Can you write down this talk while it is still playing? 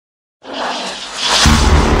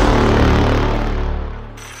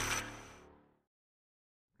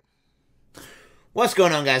What's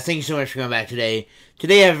going on, guys? Thank you so much for coming back today.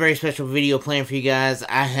 Today I have a very special video planned for you guys.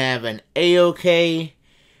 I have an AOK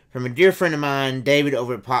from a dear friend of mine, David,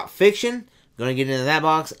 over at Pop Fiction. I'm going to get into that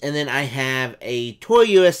box. And then I have a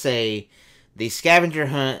ToyUSA, the Scavenger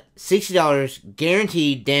Hunt, $60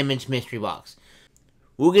 guaranteed damage mystery box.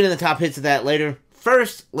 We'll get in the top hits of that later.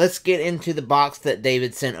 First, let's get into the box that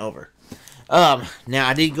David sent over. Now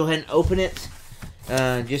I did go ahead and open it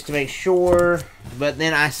just to make sure, but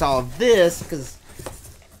then I saw this because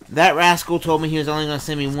that rascal told me he was only going to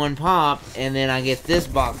send me one pop, and then I get this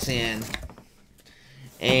box in,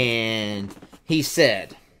 and he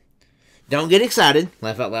said, "Don't get excited,"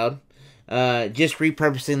 laugh out loud, just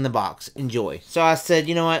repurposing the box, enjoy. So I said,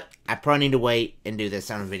 you know what, I probably need to wait and do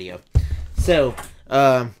this on a video. So,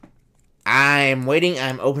 I'm waiting,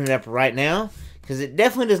 I'm opening it up right now, because it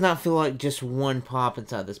definitely does not feel like just one pop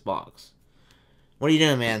inside this box. What are you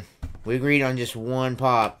doing, man? We agreed on just one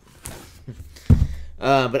pop.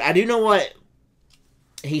 But I do know what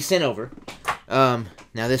he sent over. Now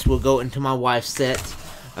this will go into my wife's set.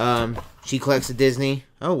 She collects a Disney.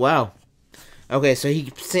 Oh, wow. Okay, so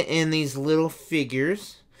he sent in these little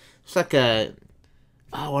figures. It's like a...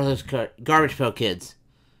 oh, one of those Garbage Pail Kids.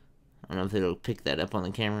 I don't know if it'll pick that up on the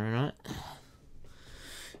camera or not.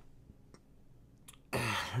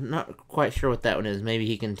 I'm not quite sure what that one is. Maybe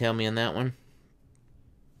he can tell me on that one.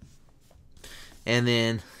 And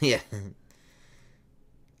then, yeah.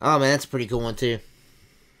 Oh, man, that's a pretty cool one, too.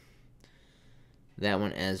 That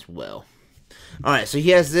one as well. Alright, so he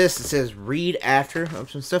has this. It says, read after. Oh,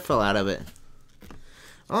 some stuff fell out of it.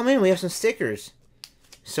 Oh, man, we have some stickers.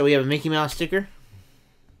 So we have a Mickey Mouse sticker.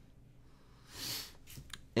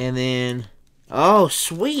 And then, oh,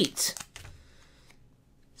 sweet.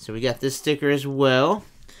 So we got this sticker as well.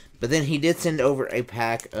 But then he did send over a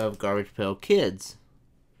pack of Garbage Pail Kids.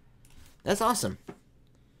 That's awesome.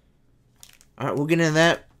 Alright, we'll get into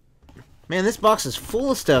that. Man, this box is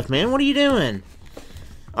full of stuff, man. What are you doing?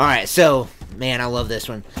 Alright, so, man, I love this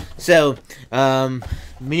one. So,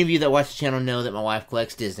 many of you that watch the channel know that my wife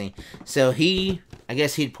collects Disney. So I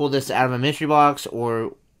guess he'd pulled this out of a mystery box,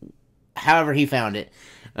 or however he found it.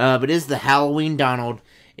 But it is the Halloween Donald.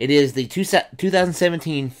 It is the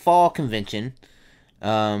 2017 Fall Convention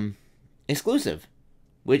exclusive,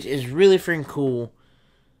 which is really freaking cool.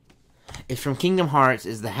 It's from Kingdom Hearts.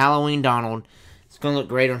 It's the Halloween Donald. It's going to look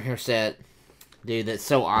great on her set. Dude, that's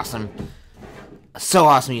so awesome. So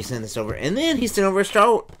awesome you sent this over. And then he sent over a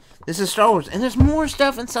Star Wars. This is Star Wars. And there's more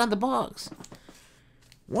stuff inside the box.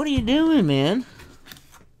 What are you doing, man?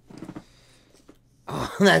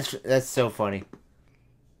 Oh, that's so funny.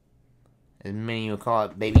 As many of you will call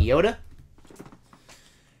it Baby Yoda.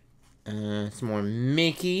 Some more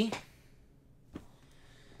Mickey.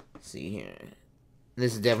 Let's see here.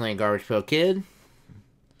 This is definitely a Garbage Pail Kid.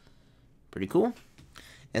 Pretty cool.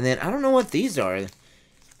 And then, I don't know what these are.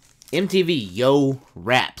 MTV Yo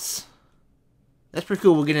Raps. That's pretty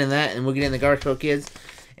cool. We'll get into that, and we'll get into the Garbage Pail Kids.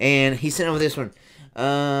 And he sent over this one.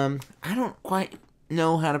 I don't quite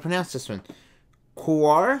know how to pronounce this one.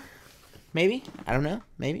 Quar? Maybe? I don't know.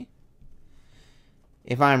 Maybe.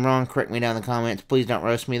 If I'm wrong, correct me down in the comments. Please don't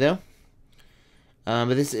roast me, though.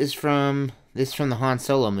 But this is from the Han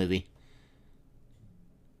Solo movie.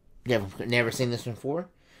 Never seen this one before.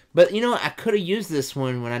 But, you know, I could have used this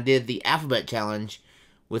one when I did the alphabet challenge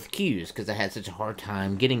with Q's, because I had such a hard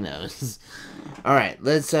time getting those. Alright,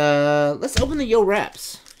 let's open the Yo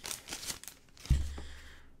Raps.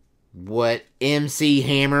 What? MC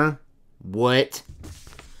Hammer? What?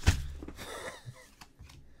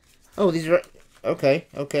 Oh, these are... okay.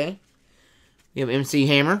 We have MC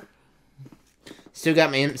Hammer. Still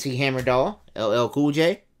got my MC Hammer doll. LL Cool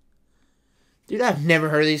J. Dude, I've never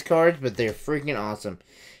heard of these cards, but they're freaking awesome.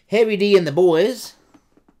 Heavy D and the Boys.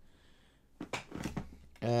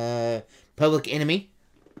 Public Enemy.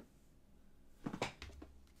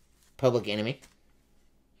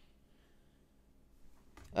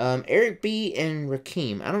 Eric B. and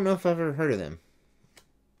Rakim. I don't know if I've ever heard of them.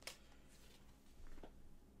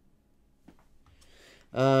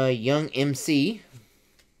 Young MC.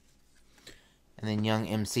 And then Young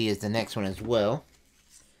MC is the next one as well.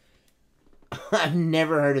 I've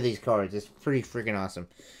never heard of these cards. It's pretty freaking awesome.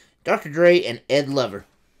 Dr. Dre and Ed Lover.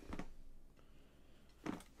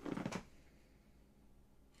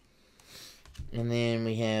 And then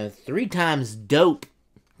we have 3 times Dope.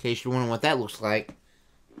 In case you're wondering what that looks like.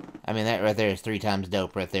 I mean, that right there is 3 times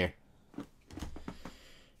Dope right there.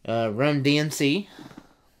 Run DMC.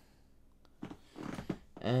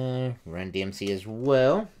 Run DMC as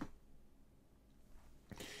well.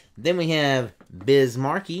 Then we have Biz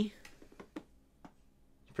Markie.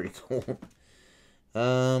 Pretty cool.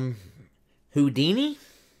 Houdini?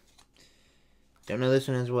 Don't know this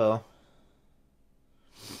one as well.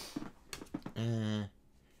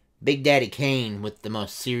 Big Daddy Kane with the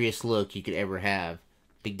most serious look you could ever have.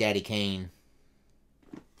 Big Daddy Kane.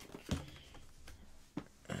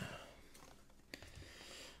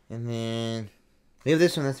 And then we have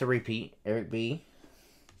this one that's a repeat. Eric B.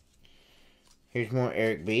 Here's more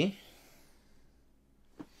Eric B.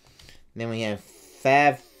 Then we have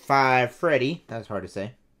Fab 5 Freddy. That was hard to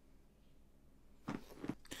say.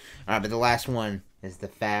 Alright, but the last one is the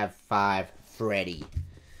Fab 5 Freddy.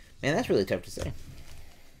 Man, that's really tough to say.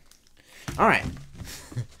 Alright.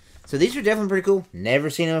 So these are definitely pretty cool. Never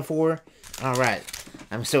seen them before. Alright.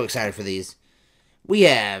 I'm so excited for these. We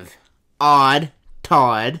have Odd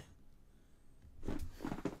Todd.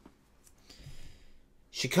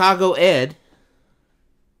 Chicago Ed.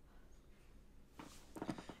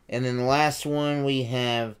 And then the last one we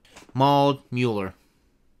have Maud Mueller.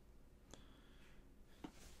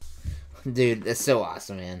 Dude, that's so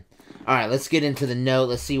awesome, man. Alright, let's get into the note.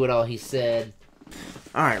 Let's see what all he said.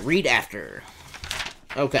 Alright, read after.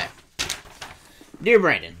 Okay. Dear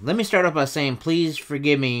Brandon, let me start off by saying please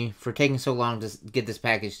forgive me for taking so long to get this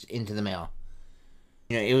package into the mail.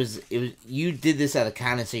 You know, it was you did this out of the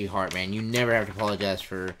kindness of your heart, man. You never have to apologize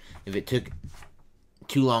for if it took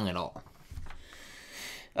too long at all.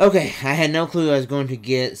 Okay, I had no clue I was going to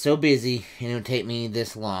get so busy and it would take me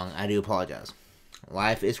this long. I do apologize.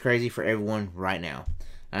 Life is crazy for everyone right now.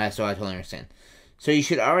 So I totally understand. So you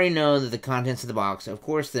should already know that the contents of the box. Of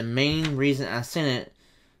course, the main reason I sent it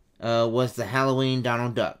was the Halloween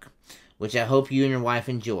Donald Duck, which I hope you and your wife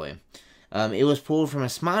enjoy. It was pulled from a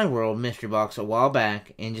Smile World mystery box a while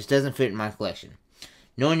back and just doesn't fit in my collection.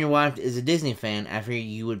 Knowing your wife is a Disney fan, I figured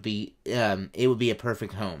you would be, it would be a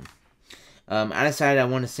perfect home. I decided I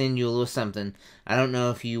want to send you a little something. I don't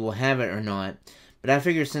know if you will have it or not, but I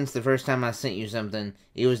figured since the first time I sent you something,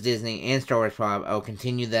 it was Disney and Star Wars Pop, I will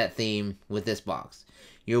continue that theme with this box.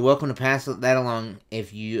 You're welcome to pass that along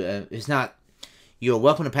if you, you're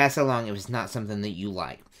welcome to pass it along if it's not something that you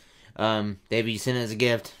like. David, you sent it as a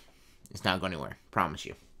gift. It's not going anywhere. Promise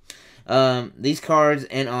you. These cards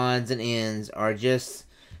and odds and ends are just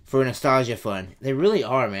for nostalgia fun. They really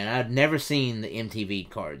are, man. I've never seen the MTV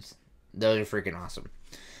cards. Those are freaking awesome.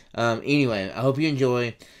 Anyway, I hope you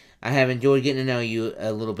enjoy. I have enjoyed getting to know you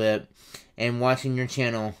a little bit and watching your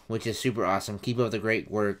channel, which is super awesome. Keep up the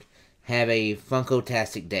great work. Have a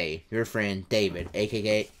Funko-tastic day. Your friend, David,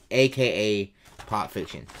 a.k.a. Pop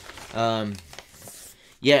Fiction.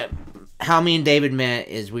 Yeah, how me and David met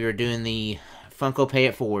is we were doing the Funko Pay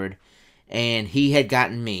It Forward, and he had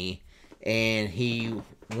gotten me, and he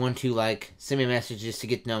wanted to, like, send me messages to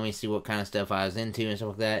get to know me, see what kind of stuff I was into and stuff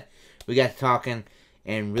like that. We got to talking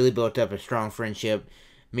and really built up a strong friendship.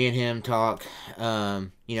 Me and him talk,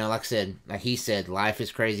 you know, like I said, like he said, life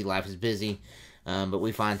is crazy, life is busy, but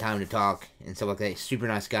we find time to talk and stuff like that. Super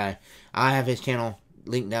nice guy. I have his channel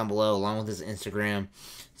linked down below along with his Instagram,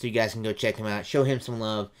 so you guys can go check him out. Show him some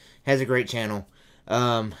love. Has a great channel.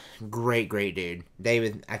 Great dude.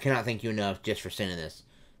 David, I cannot thank you enough just for sending this.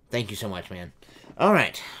 Thank you so much, man.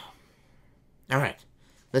 Alright.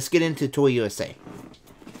 Let's get into ToyUSA.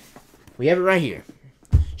 We have it right here.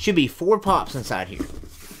 Should be 4 pops inside here.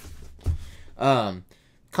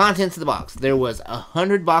 Contents of the box. There was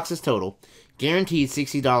 100 boxes total. Guaranteed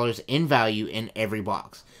 $60 in value in every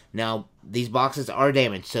box. Now, these boxes are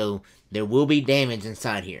damaged, so there will be damage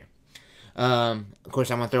inside here. Of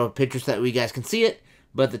course, I'm going to throw a picture so that you guys can see it.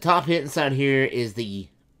 But the top hit inside here is the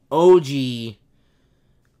OG.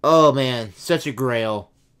 Oh, man. Such a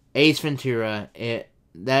grail. Ace Ventura.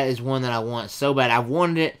 That is one that I want so bad. I've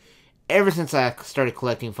wanted it ever since I started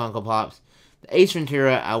collecting Funko Pops. The Ace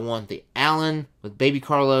Ventura, I want the Alan with Baby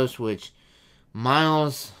Carlos, which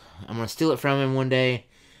Miles, I'm going to steal it from him one day.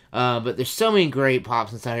 But there's so many great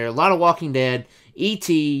Pops inside here. A lot of Walking Dead,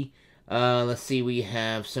 E.T., let's see, we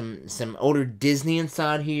have some older Disney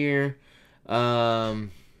inside here. Let's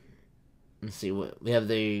see, what we have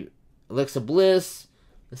the Alexa Bliss.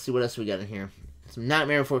 Let's see what else we got in here. Some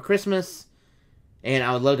Nightmare Before Christmas. And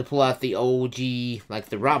I would love to pull out the OG, like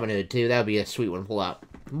the Robin Hood, too. That would be a sweet one to pull out.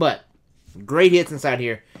 But, great hits inside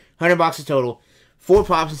here. 100 boxes total. 4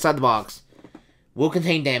 pops inside the box. Will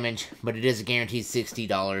contain damage, but it is a guaranteed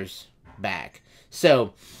 $60 back.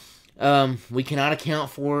 So, we cannot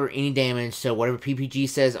account for any damage. So, whatever PPG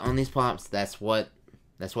says on these pops, that's what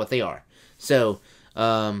they are. So,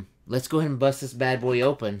 let's go ahead and bust this bad boy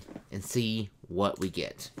open and see what we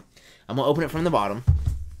get. I'm going to open it from the bottom.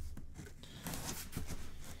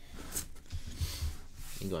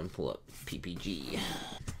 And go ahead and pull up PPG.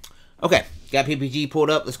 Okay, got PPG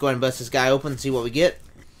pulled up. Let's go ahead and bust this guy open and see what we get.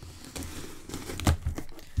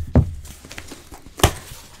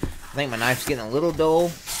 I think my knife's getting a little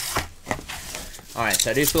dull. Alright,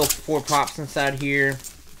 so I do feel 4 pops inside here.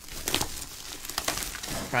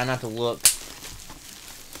 Try not to look.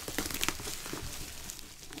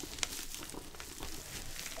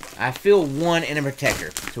 I feel 1 in a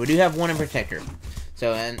protector. So we do have 1 in protector.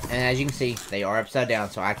 So, and as you can see, they are upside down,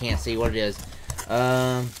 so I can't see what it is.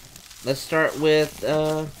 Let's start with,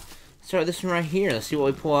 this one right here. Let's see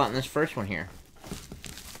what we pull out in this first one here.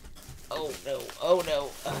 Oh, no. Oh, no.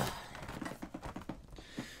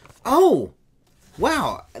 Oh!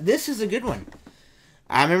 Wow, this is a good one.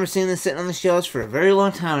 I remember seeing this sitting on the shelves for a very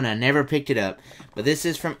long time, and I never picked it up. But this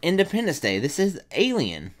is from Independence Day. This is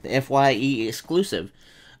Alien, the FYE exclusive.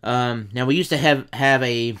 Now, we used to have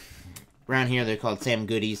a... Around here, they're called Sam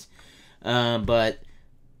Goodies. But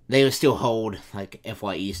they would still hold, like,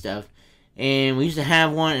 FYE stuff. And we used to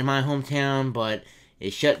have one in my hometown, but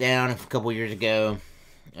it shut down a couple years ago,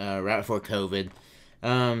 right before COVID.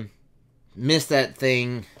 Miss that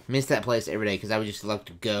place every day, because I would just love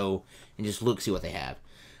to go and just look, see what they have.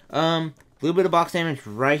 A little bit of box damage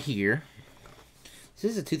right here.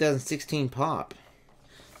 This is a 2016 Pop.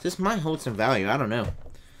 This might hold some value, I don't know.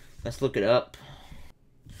 Let's look it up.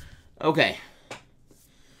 Okay.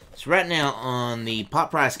 So right now on the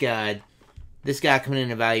Pop Price Guide, this guy coming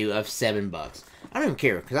in a value of $7. I don't even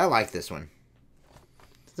care, because I like this one.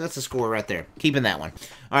 So that's a score right there. Keeping that one.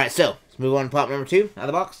 Alright, so, let's move on to Pop number 2 out of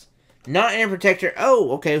the box. Not in a protector.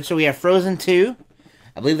 Oh, okay, so we have Frozen 2.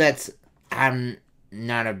 I believe that's... I'm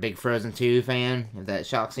not a big Frozen 2 fan, if that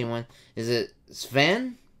shocks anyone. Is it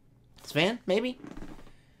Sven? Sven, maybe?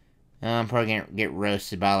 I'm probably going to get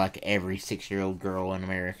roasted by, like, every 6-year-old girl in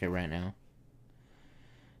America right now.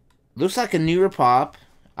 Looks like a newer Pop.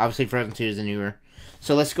 Obviously, Frozen 2 is a newer.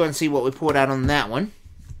 So, let's go ahead and see what we pulled out on that one.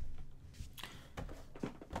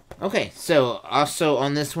 Okay, so, also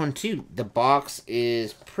on this one, too, the box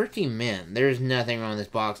is pretty mint. There's nothing wrong with this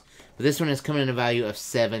box. But this one is coming in a value of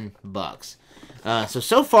 $7.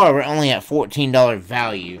 So far, we're only at $14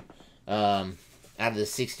 value out of the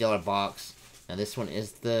 $60 box. Now, this one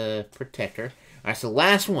is the protector. Alright, so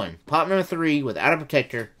last one. Pop number 3, without a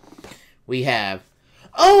protector, we have...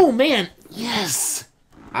 Oh, man! Yes!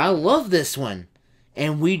 I love this one.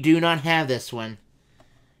 And we do not have this one.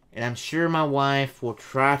 And I'm sure my wife will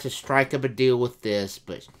try to strike up a deal with this,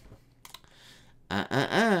 but...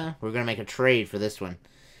 We're going to make a trade for this one.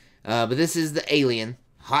 But this is the Alien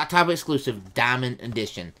Hot Topic exclusive Diamond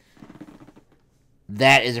Edition.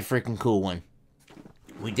 That is a freaking cool one.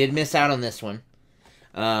 We did miss out on this one.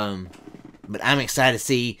 But I'm excited to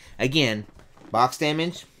see, again, box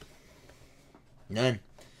damage. None.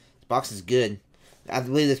 This box is good. I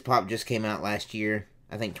believe this Pop just came out last year.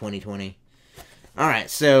 I think 2020. Alright,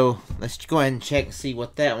 so let's go ahead and check and see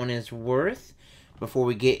what that one is worth before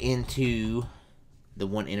we get into the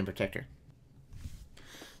one in a protector.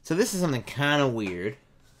 So this is something kind of weird.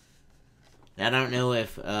 I don't know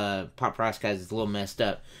if Pop Price Guys is a little messed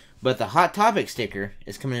up, but the Hot Topic sticker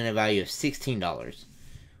is coming in a value of $16,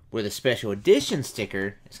 where the Special Edition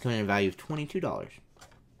sticker is coming in a value of $22.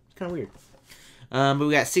 It's kind of weird. But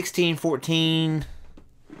we got 16, 14,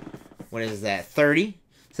 what is that, 30?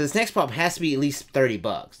 So this next Pop has to be at least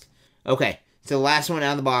 $30. Okay, so the last one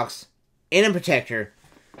out of the box, in a protector.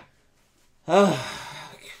 Oh,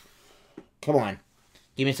 come on.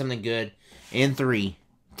 Give me something good. In 3,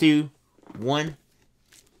 2, 1.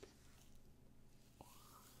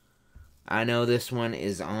 I know this one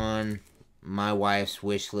is on my wife's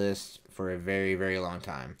wish list for a very, very long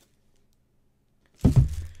time.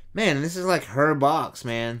 Man, this is like her box,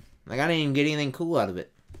 man. Like, I didn't even get anything cool out of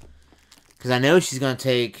it. Because I know she's going to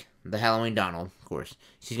take the Halloween Donald, of course.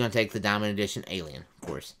 She's going to take the Diamond Edition Alien, of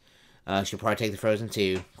course. She'll probably take the Frozen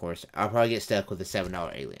 2, of course. I'll probably get stuck with the $7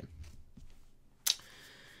 Alien.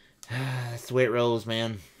 That's the way it rolls,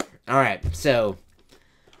 man. Alright, so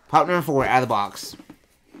Pop number 4 out of the box.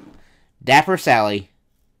 Dapper Sally.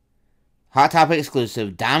 Hot Topic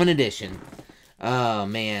exclusive. Diamond Edition. Oh,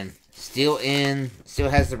 man. Still in. Still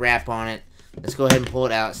has the wrap on it. Let's go ahead and pull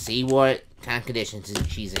it out. See what kind of conditions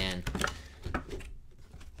she's in.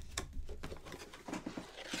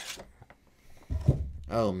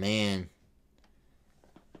 Oh, man.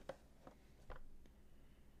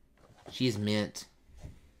 She's mint.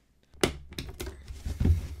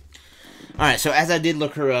 Alright, so as I did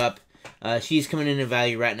look her up, she's coming in a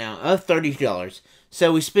value right now of $32.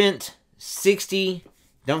 So we spent $60,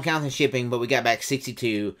 don't count the shipping, but we got back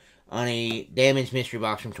 $62 on a damaged mystery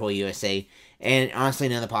box from ToyUSA. And honestly,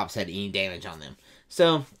 none of the Pops had any damage on them.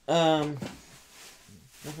 So, nothing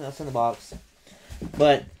else in the box.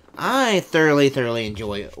 But I thoroughly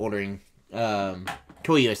enjoy ordering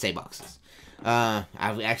ToyUSA boxes.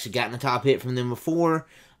 I've actually gotten a top hit from them before.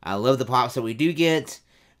 I love the pops that we do get.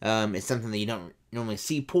 It's something that you don't normally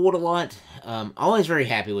see pulled a lot. Always very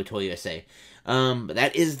happy with ToyUSA. But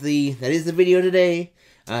that is the video today.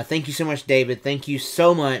 Thank you so much, David. Thank you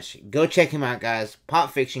so much. Go check him out, guys.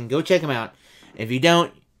 Pop Fiction. Go check him out. If you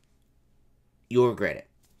don't, you'll regret it.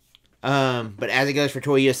 But as it goes for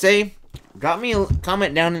ToyUSA, drop me a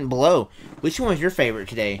comment down below. Which one was your favorite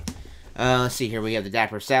today? Let's see here. We have the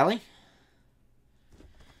Dapper Sally.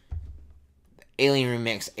 Alien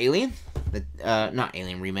Remix Alien. Not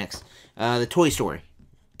Alien Remix. The Toy Story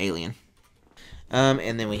Alien.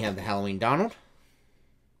 And then we have the Halloween Donald.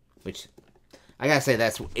 Which, I gotta say,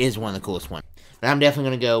 is one of the coolest ones. But I'm definitely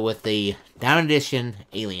going to go with the Down Edition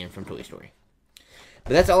Alien from Toy Story.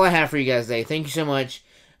 But that's all I have for you guys today. Thank you so much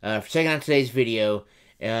for checking out today's video.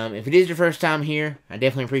 If it is your first time here, I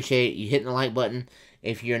definitely appreciate you hitting the like button.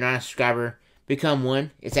 If you're not a subscriber, become one.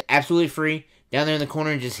 It's absolutely free. Down there in the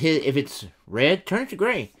corner, just hit, if it's red, turn it to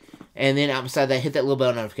gray. And then out beside that, hit that little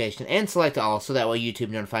bell notification and select all, so that way YouTube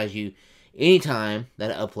notifies you anytime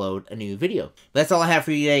that I upload a new video. But that's all I have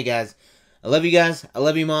for you today, guys. I love you guys. I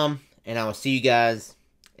love you, Mom. And I will see you guys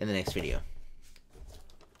in the next video.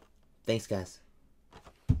 Thanks, guys.